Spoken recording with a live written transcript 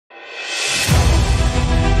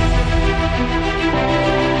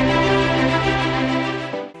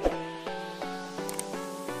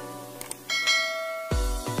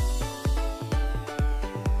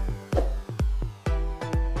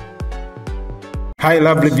Hi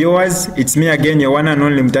lovely viewers, it's me again, your one and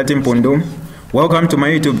only Mutati Mpundu. Welcome to my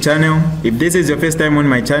YouTube channel. If this is your first time on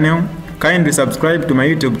my channel, kindly subscribe to my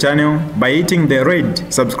YouTube channel by hitting the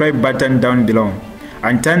red subscribe button down below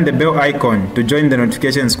and turn the bell icon to join the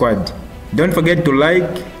notification squad. Don't forget to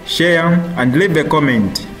like, share and leave a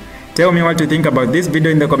comment. Tell me what you think about this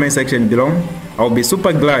video in the comment section below. I'll be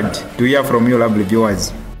super glad to hear from you lovely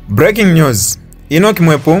viewers. Breaking news. Enock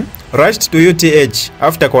Mwepu rushed to UTH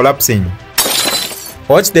after collapsing.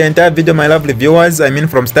 Watch the entire video my lovely viewers,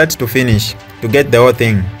 from start to finish, to get the whole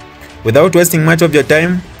thing. Without wasting much of your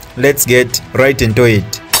time, let's get right into it.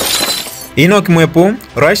 Enock Mwepu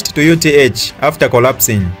rushed to UTH after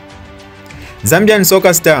collapsing. Zambian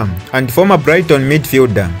soccer star and former Brighton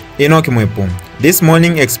midfielder Enock Mwepu this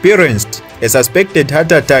morning experienced a suspected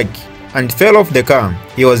heart attack and fell off the car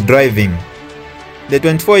he was driving. The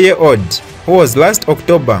 24-year-old, who was last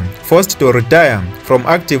October forced to retire from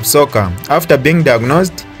active soccer after being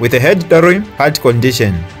diagnosed with a hereditary heart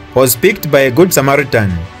condition, was picked by a good Samaritan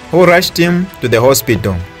who rushed him to the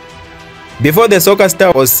hospital. Before the soccer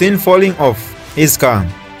star was seen falling off his car,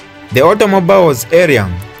 the automobile was area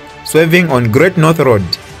swerving on Great North Road,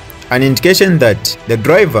 an indication that the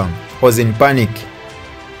driver was in panic.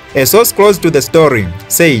 A source close to the story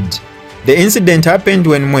said the incident happened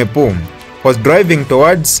when Mwepu was driving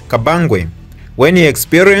towards Kabangwe when he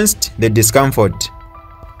experienced the discomfort.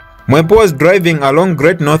 Mwepu was driving along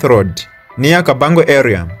Great North Road near Kabangwe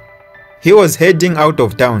area. He was heading out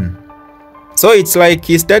of town. So it's like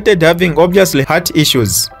he started having obviously heart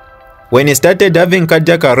issues. When he started having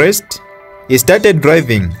cardiac arrest, he started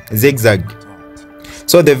driving zigzag.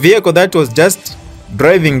 So the vehicle that was just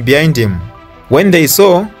driving behind him, when they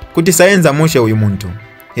saw kuti sayenza mushe uyu muntu,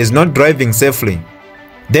 he's not driving safely.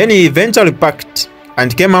 Then he eventually parked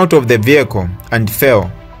and came out of the vehicle and fell,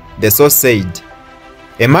 the source said.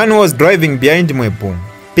 A man who was driving behind Mwepu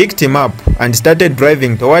picked him up and started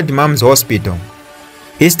driving toward Mom's hospital.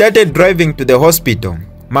 He started driving to the hospital,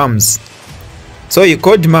 Mom's. So he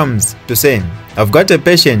called Mom's to say, "I've got a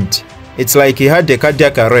patient. It's like he had a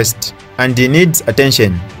cardiac arrest and he needs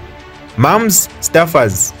attention." Mom's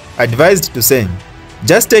staffers advised to say,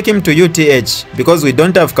 "Just take him to UTH because we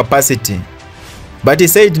don't have capacity." But he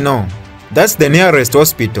said, "No, that's the nearest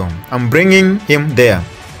hospital. I'm bringing him there,"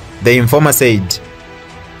 the informer said.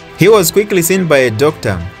 He was quickly seen by a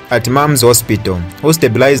doctor at Mom's hospital who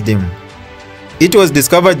stabilized him. It was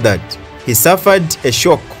discovered that he suffered a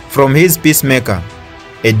shock from his pacemaker,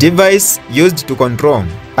 a device used to control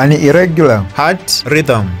an irregular heart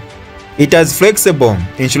rhythm. It has flexible,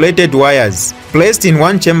 insulated wires placed in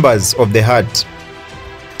one chambers of the heart.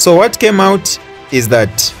 So what came out is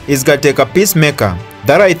that he's got a pacemaker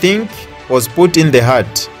that I think was put in the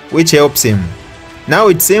heart, which helps him. Now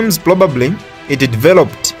it seems probably it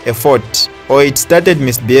developed a fault or it started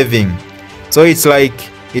misbehaving. So it's like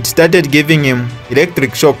it started giving him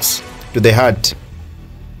electric shocks to the heart.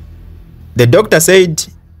 The doctor said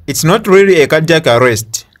it's not really a cardiac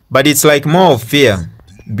arrest, but it's like more of fear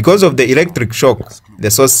because of the electric shock,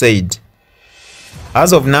 the source said.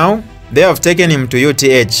 As of now, they have taken him to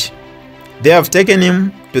UTH. They have taken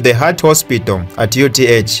him to the heart hospital at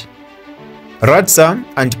UTH. RATSA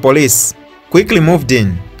and police quickly moved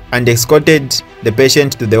in and escorted the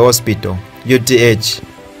patient to the hospital, UTH.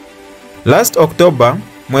 Last October,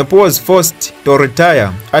 Mwepu was forced to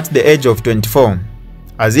retire at the age of 24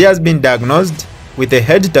 as he has been diagnosed with a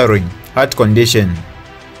hereditary heart condition.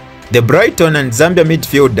 The Brighton and Zambia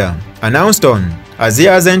midfielder announced on as he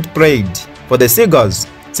hasn't played for the Seagulls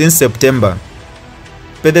since September.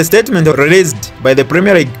 Per the statement released by the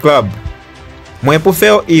Premier League club, Mwepu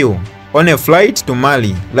fell ill on a flight to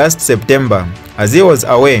Mali last September as he was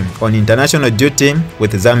away on international duty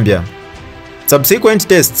with Zambia. Subsequent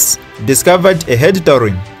tests discovered a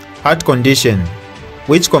hereditary heart condition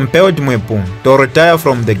which compelled Mwepu to retire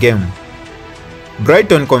from the game.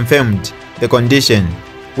 Brighton confirmed the condition,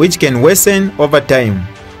 which can worsen over time,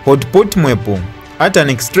 would put Mwepu at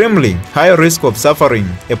an extremely high risk of suffering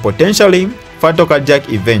a potentially fatal cardiac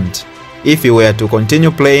event if he were to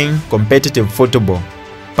continue playing competitive football.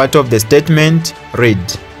 Part of the statement read,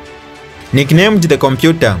 nicknamed the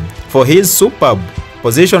computer for his superb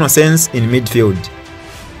positional sense in midfield.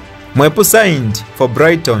 Mwepu signed for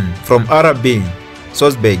Brighton from RB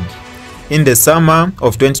Salzburg in the summer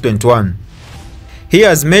of 2021. He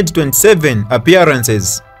has made 27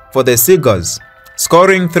 appearances for the Seagulls,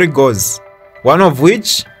 scoring 3 goals, one of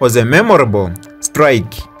which was a memorable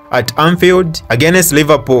strike at Anfield against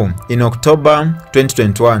Liverpool in October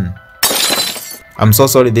 2021. I'm so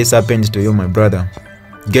sorry this happened to you, my brother.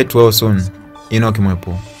 Get well soon, Enock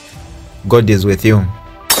Mwepu. God is with you.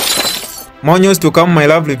 More news to come, my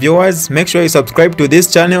lovely viewers. Make sure you subscribe to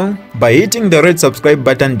this channel by hitting the red subscribe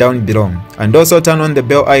button down below, and also turn on the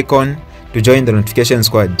bell icon to join the notification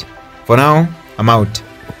squad. For now, I'm out.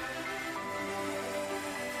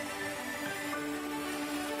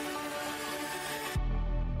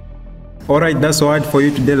 Alright, that's all for you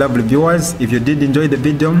today, lovely viewers. If you did enjoy the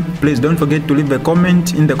video, please don't forget to leave a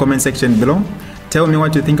comment in the comment section below. Tell me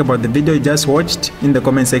what you think about the video you just watched in the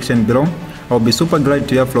comment section below. I'll be super glad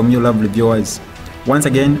to hear from you, lovely viewers. Once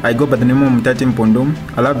again, I go by the name of Mutati Mpundu.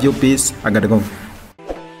 I love you, peace, I gotta go.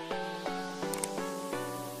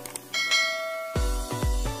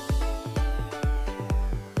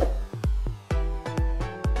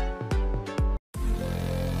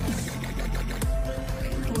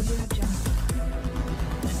 Audio